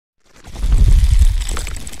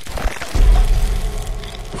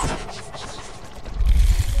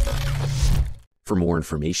For more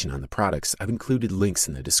information on the products, I've included links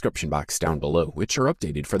in the description box down below, which are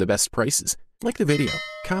updated for the best prices. Like the video,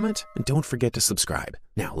 comment, and don't forget to subscribe.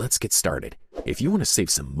 Now let's get started. If you want to save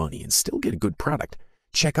some money and still get a good product,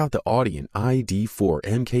 check out the Audient ID4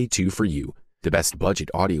 MK2 for you, the best budget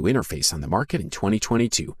audio interface on the market in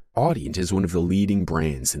 2022. Audient is one of the leading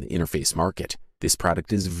brands in the interface market. This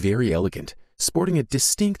product is very elegant, sporting a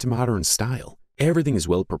distinct modern style. Everything is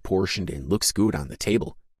well proportioned and looks good on the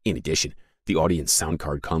table. In addition, the Audient sound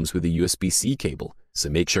card comes with a USB-C cable, so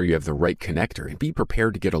make sure you have the right connector and be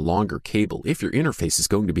prepared to get a longer cable if your interface is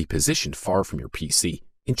going to be positioned far from your PC.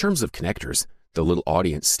 In terms of connectors, the little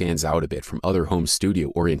Audient stands out a bit from other home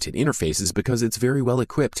studio-oriented interfaces because it's very well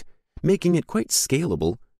equipped, making it quite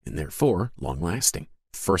scalable and therefore long-lasting.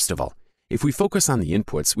 First of all, if we focus on the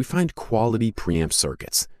inputs, we find quality preamp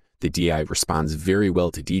circuits. The DI responds very well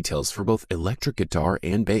to details for both electric guitar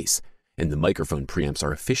and bass, and the microphone preamps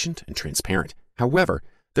are efficient and transparent. However,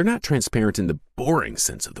 they're not transparent in the boring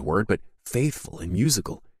sense of the word, but faithful and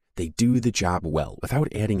musical. They do the job well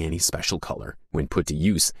without adding any special color. When put to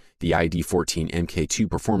use, the ID14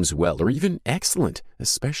 MK2 performs well or even excellent,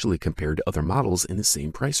 especially compared to other models in the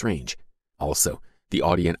same price range. Also, the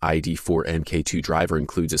Audient ID4 MK2 driver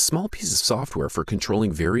includes a small piece of software for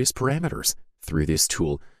controlling various parameters. Through this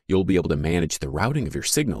tool, you'll be able to manage the routing of your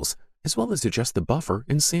signals, as well as adjust the buffer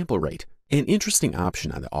and sample rate. An interesting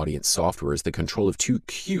option on the Audient software is the control of 2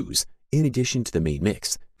 cues in addition to the main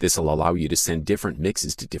mix. This will allow you to send different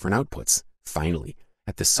mixes to different outputs. Finally,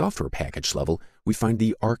 at the software package level, we find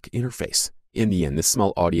the ARC interface. In the end, this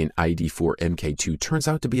small Audient ID4 MK2 turns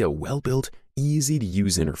out to be a well-built,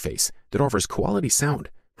 easy-to-use interface that offers quality sound,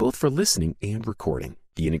 both for listening and recording.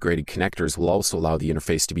 The integrated connectors will also allow the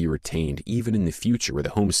interface to be retained even in the future where the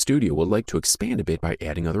home studio would like to expand a bit by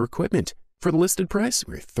adding other equipment. For the listed price,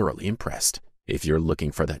 we're thoroughly impressed. If you're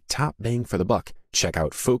looking for the top bang for the buck, check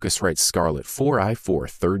out Focusrite Scarlett 4i4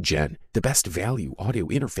 3rd Gen, the best value audio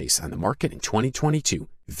interface on the market in 2022.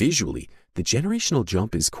 Visually, the generational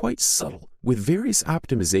jump is quite subtle, with various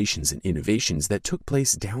optimizations and innovations that took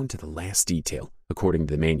place down to the last detail. According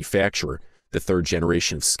to the manufacturer, the 3rd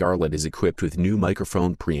generation of Scarlett is equipped with new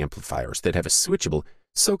microphone preamplifiers that have a switchable,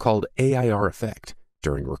 so-called AIR effect.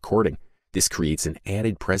 During recording, this creates an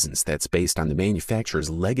added presence that's based on the manufacturer's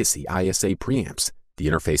legacy ISA preamps. The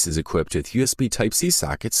interface is equipped with USB Type-C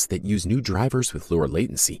sockets that use new drivers with lower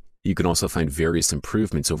latency. You can also find various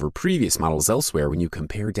improvements over previous models elsewhere when you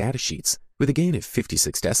compare datasheets. With a gain of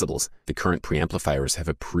 56 decibels, the current preamplifiers have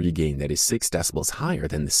a pre-gain that is 6 decibels higher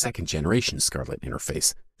than the 2nd generation Scarlett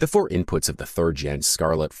interface. The 4 inputs of the 3rd gen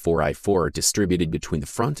Scarlett 4i4 are distributed between the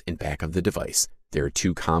front and back of the device. There are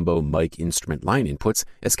 2 combo mic instrument line inputs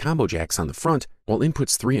as combo jacks on the front, while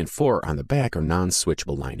inputs 3 and 4 on the back are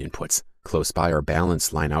non-switchable line inputs. Close by are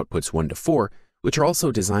balanced line outputs 1 to 4, which are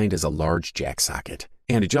also designed as a large jack socket.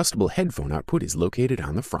 An adjustable headphone output is located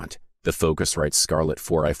on the front. The Focusrite Scarlett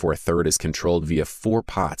 4i4 3rd is controlled via 4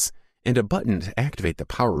 pots and a button to activate the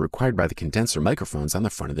power required by the condenser microphones on the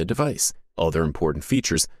front of the device. Other important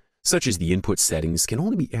features, such as the input settings, can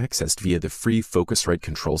only be accessed via the free Focusrite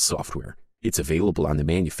control software. It's available on the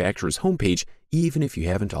manufacturer's homepage even if you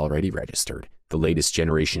haven't already registered. The latest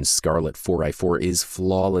generation Scarlett 4i4 is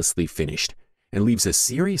flawlessly finished and leaves a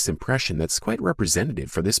serious impression that's quite representative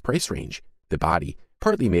for this price range. The body,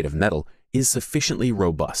 partly made of metal, is sufficiently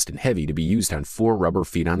robust and heavy to be used on 4 rubber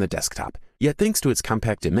feet on the desktop, yet thanks to its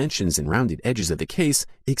compact dimensions and rounded edges of the case,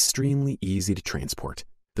 extremely easy to transport.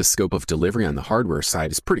 The scope of delivery on the hardware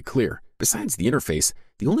side is pretty clear. Besides the interface,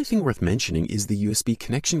 the only thing worth mentioning is the USB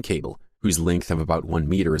connection cable, whose length of about 1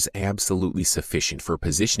 meter is absolutely sufficient for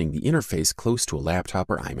positioning the interface close to a laptop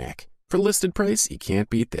or iMac. For listed price, you can't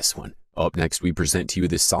beat this one. Up next, we present to you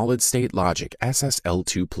the Solid-State Logic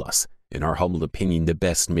SSL2 Plus. In our humble opinion, the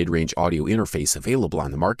best mid-range audio interface available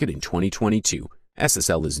on the market in 2022.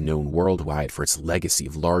 SSL is known worldwide for its legacy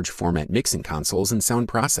of large format mixing consoles and sound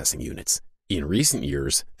processing units. In recent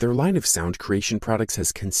years, their line of sound creation products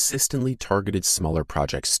has consistently targeted smaller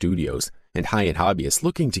project studios and high-end hobbyists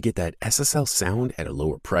looking to get that SSL sound at a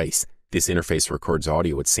lower price. This interface records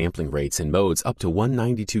audio at sampling rates and modes up to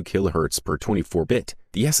 192 kHz per 24-bit.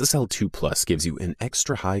 The SSL2 Plus gives you an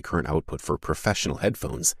extra high current output for professional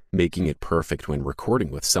headphones, making it perfect when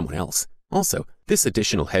recording with someone else. Also, this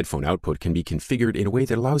additional headphone output can be configured in a way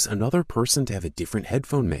that allows another person to have a different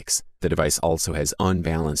headphone mix. The device also has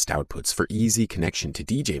unbalanced outputs for easy connection to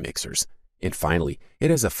DJ mixers. And finally, it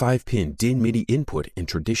has a 5-pin DIN MIDI input and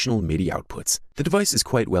traditional MIDI outputs. The device is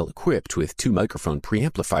quite well equipped with 2 microphone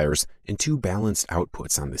preamplifiers and 2 balanced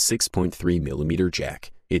outputs on the 6.3mm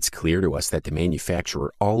jack. It's clear to us that the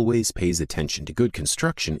manufacturer always pays attention to good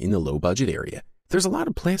construction in the low budget area. There's a lot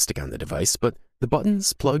of plastic on the device, but the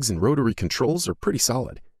buttons, plugs, and rotary controls are pretty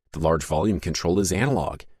solid. The large volume control is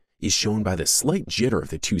analog, is shown by the slight jitter of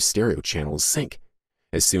the two stereo channels sync.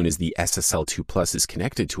 As soon as the SSL2 Plus is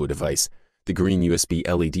connected to a device, the green USB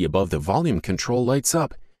LED above the volume control lights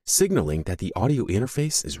up, signaling that the audio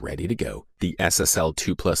interface is ready to go. The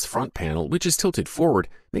SSL2 Plus front panel, which is tilted forward,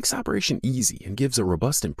 makes operation easy and gives a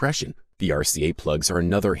robust impression. The RCA plugs are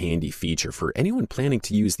another handy feature for anyone planning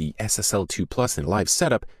to use the SSL2 Plus in live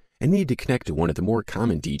setup and need to connect to one of the more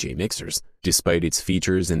common DJ mixers. Despite its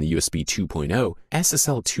features in the USB 2.0,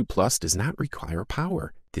 SSL2 Plus does not require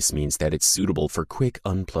power. This means that it's suitable for quick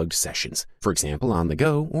unplugged sessions, for example on the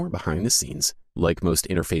go or behind the scenes. Like most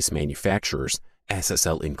interface manufacturers,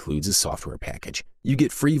 SSL includes a software package. You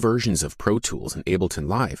get free versions of Pro Tools and Ableton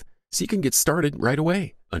Live, so you can get started right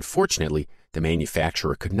away. Unfortunately, the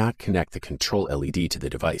manufacturer could not connect the control LED to the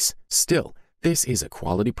device. Still, this is a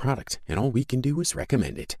quality product, and all we can do is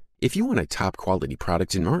recommend it. If you want a top quality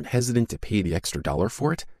product and aren't hesitant to pay the extra dollar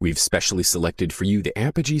for it, we've specially selected for you the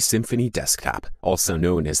Apogee Symphony Desktop, also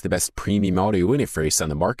known as the best premium audio interface on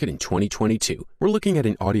the market in 2022. We're looking at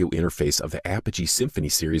an audio interface of the Apogee Symphony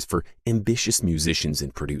series for ambitious musicians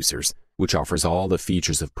and producers, which offers all the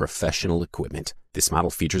features of professional equipment. This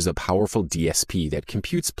model features a powerful DSP that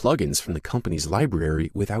computes plugins from the company's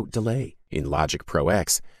library without delay. In Logic Pro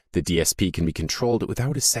X, the DSP can be controlled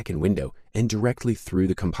without a second window and directly through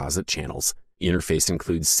the composite channels. The interface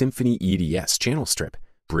includes Symphony EDS channel strip,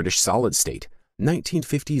 British Solid State,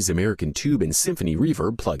 1950s American Tube, and Symphony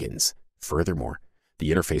Reverb plugins. Furthermore,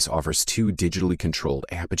 the interface offers two digitally controlled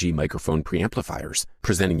Apogee microphone preamplifiers,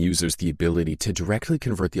 presenting users the ability to directly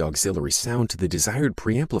convert the auxiliary sound to the desired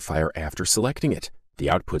preamplifier after selecting it. The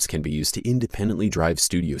outputs can be used to independently drive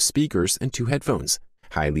studio speakers and two headphones.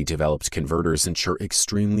 Highly developed converters ensure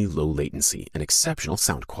extremely low latency and exceptional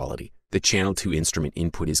sound quality. The channel 2 instrument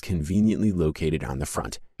input is conveniently located on the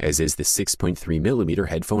front, as is the 6.3mm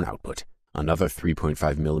headphone output. Another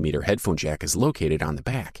 3.5mm headphone jack is located on the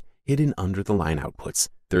back, hidden under the line outputs.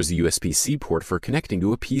 There's a USB-C port for connecting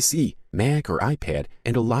to a PC, Mac, or iPad,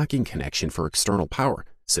 and a locking connection for external power,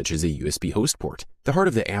 such as a USB host port. The heart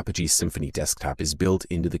of the Apogee Symphony Desktop is built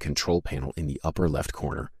into the control panel in the upper left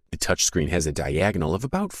corner. The touchscreen has a diagonal of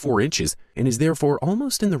about 4 inches and is therefore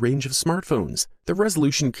almost in the range of smartphones. The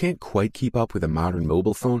resolution can't quite keep up with a modern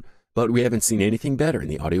mobile phone, but we haven't seen anything better in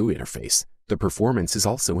the audio interface. The performance is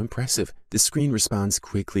also impressive. The screen responds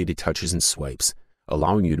quickly to touches and swipes,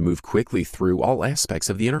 allowing you to move quickly through all aspects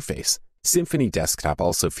of the interface. Symphony Desktop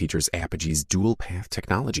also features Apogee's dual path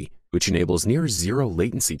technology, which enables near zero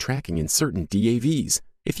latency tracking in certain DAVs.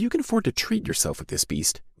 If you can afford to treat yourself with this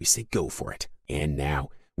beast, we say go for it. And now,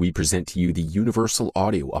 we present to you the Universal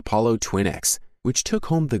Audio Apollo Twin X, which took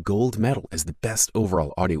home the gold medal as the best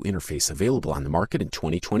overall audio interface available on the market in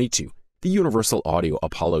 2022. The Universal Audio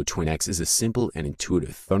Apollo Twin X is a simple and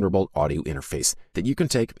intuitive Thunderbolt audio interface that you can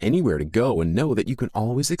take anywhere to go and know that you can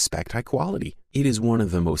always expect high quality. It is one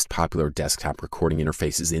of the most popular desktop recording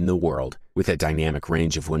interfaces in the world. With a dynamic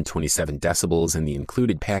range of 127 decibels and the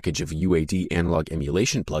included package of UAD analog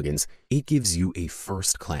emulation plugins, it gives you a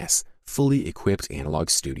first-class, fully equipped analog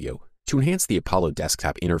studio. To enhance the Apollo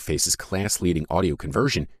desktop interface's class-leading audio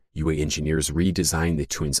conversion, UA engineers redesigned the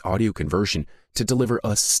Twin's audio conversion to deliver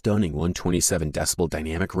a stunning 127 decibel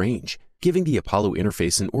dynamic range, giving the Apollo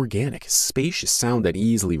interface an organic, spacious sound that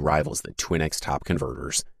easily rivals the Twin X top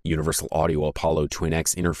converters. Universal Audio Apollo Twin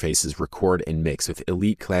X interfaces record and mix with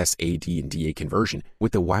elite class AD and DA conversion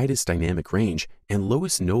with the widest dynamic range and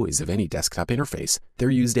lowest noise of any desktop interface. They're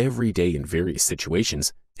used every day in various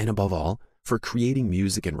situations, and above all, for creating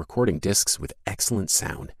music and recording discs with excellent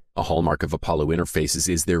sound. A hallmark of Apollo interfaces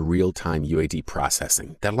is their real-time UAD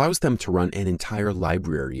processing that allows them to run an entire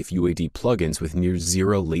library of UAD plugins with near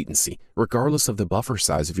zero latency, regardless of the buffer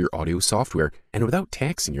size of your audio software and without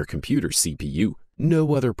taxing your computer's CPU.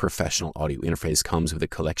 No other professional audio interface comes with a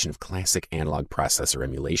collection of classic analog processor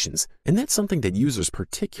emulations, and that's something that users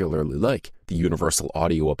particularly like. The Universal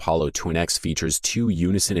Audio Apollo Twin X features two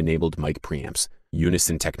Unison-enabled mic preamps.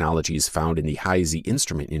 Unison technology is found in the High-Z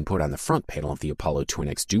instrument input on the front panel of the Apollo Twin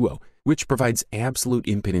X Duo, which provides absolute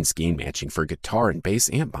impedance gain matching for guitar and bass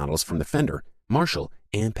amp models from the Fender, Marshall,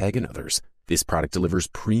 Ampeg, and others. This product delivers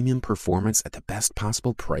premium performance at the best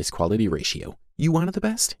possible price-quality ratio. You wanted the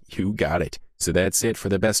best? You got it. So that's it for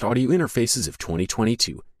the best audio interfaces of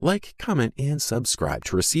 2022. Like, comment, and subscribe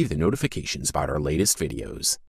to receive the notifications about our latest videos.